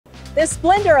This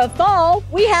splendor of fall,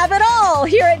 we have it all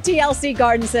here at TLC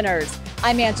Garden Centers.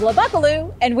 I'm Angela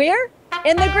Buckaloo, and we're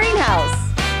in the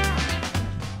greenhouse.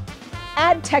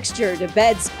 Add texture to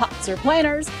beds, pots, or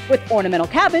planters with ornamental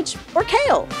cabbage or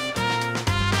kale.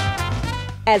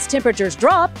 As temperatures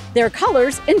drop, their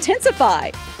colors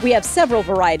intensify. We have several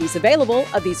varieties available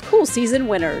of these cool season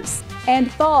winners.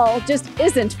 And fall just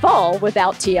isn't fall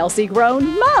without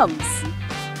TLC-grown mums.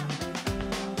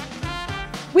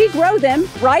 We grow them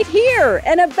right here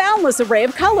in a boundless array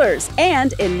of colors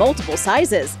and in multiple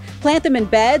sizes. Plant them in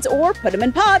beds or put them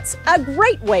in pots, a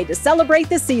great way to celebrate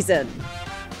the season.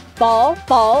 Fall,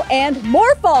 fall, and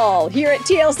more fall here at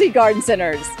TLC Garden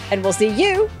Centers. And we'll see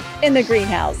you in the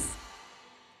greenhouse.